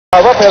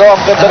Pero ang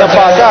ganda ng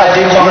pasa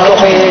dito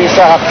kay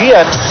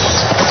Sahakian.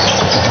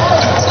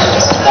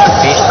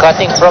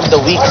 Cutting from the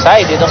weak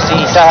side, itong si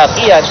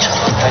Sahakian.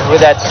 And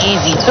with that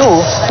easy 6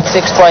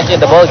 points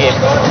in the ballgame.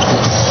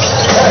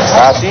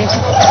 Kasi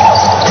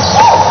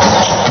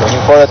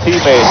looking for a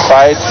teammate.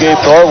 Finds game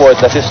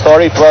forward. That's his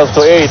story,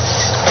 12-8.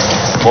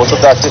 Most of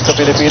the assists to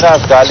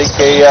Pilipinas galing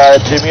kay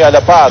Jimmy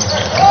Alapag.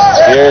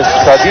 Here's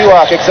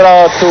Sadiwa. Kicks it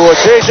out to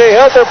JJ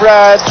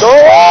Hildebrand.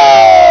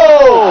 Oh!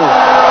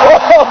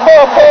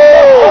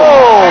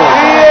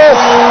 Yes!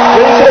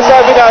 Yun yung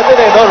sinasabi natin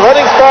no?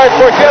 Running start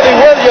for Kelly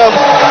Williams.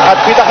 At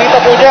pinakita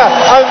po niya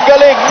ang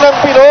galing ng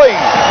Pinoy.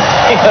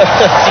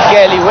 Si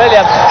Kelly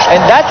Williams.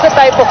 And that's the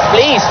type of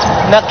plays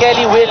na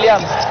Kelly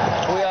Williams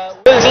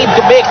will need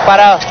to make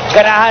para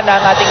ganahan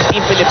ang ating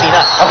Team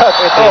Pilipinas. Ito,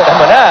 kita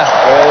mo na.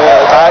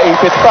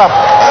 naipit pa.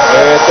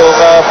 Itong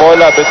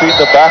bola between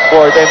the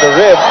backboard and the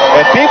rim.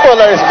 And people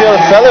are still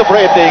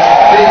celebrating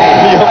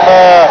yung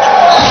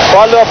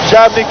follow-up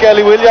jam ni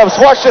Kelly Williams.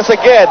 Watch this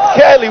again.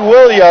 Kelly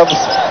Williams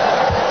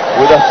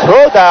with a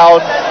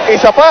throwdown.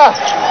 Isa pa.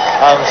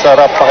 Ang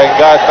sarap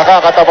pakinggan.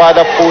 Nakakataba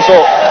ng puso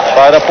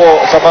para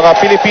po sa mga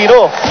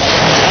Pilipino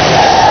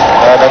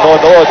na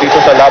nanonood dito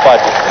sa laban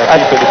ng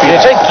Team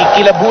Pilipinas.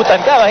 Kikilabutan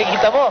ka,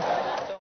 makikita mo.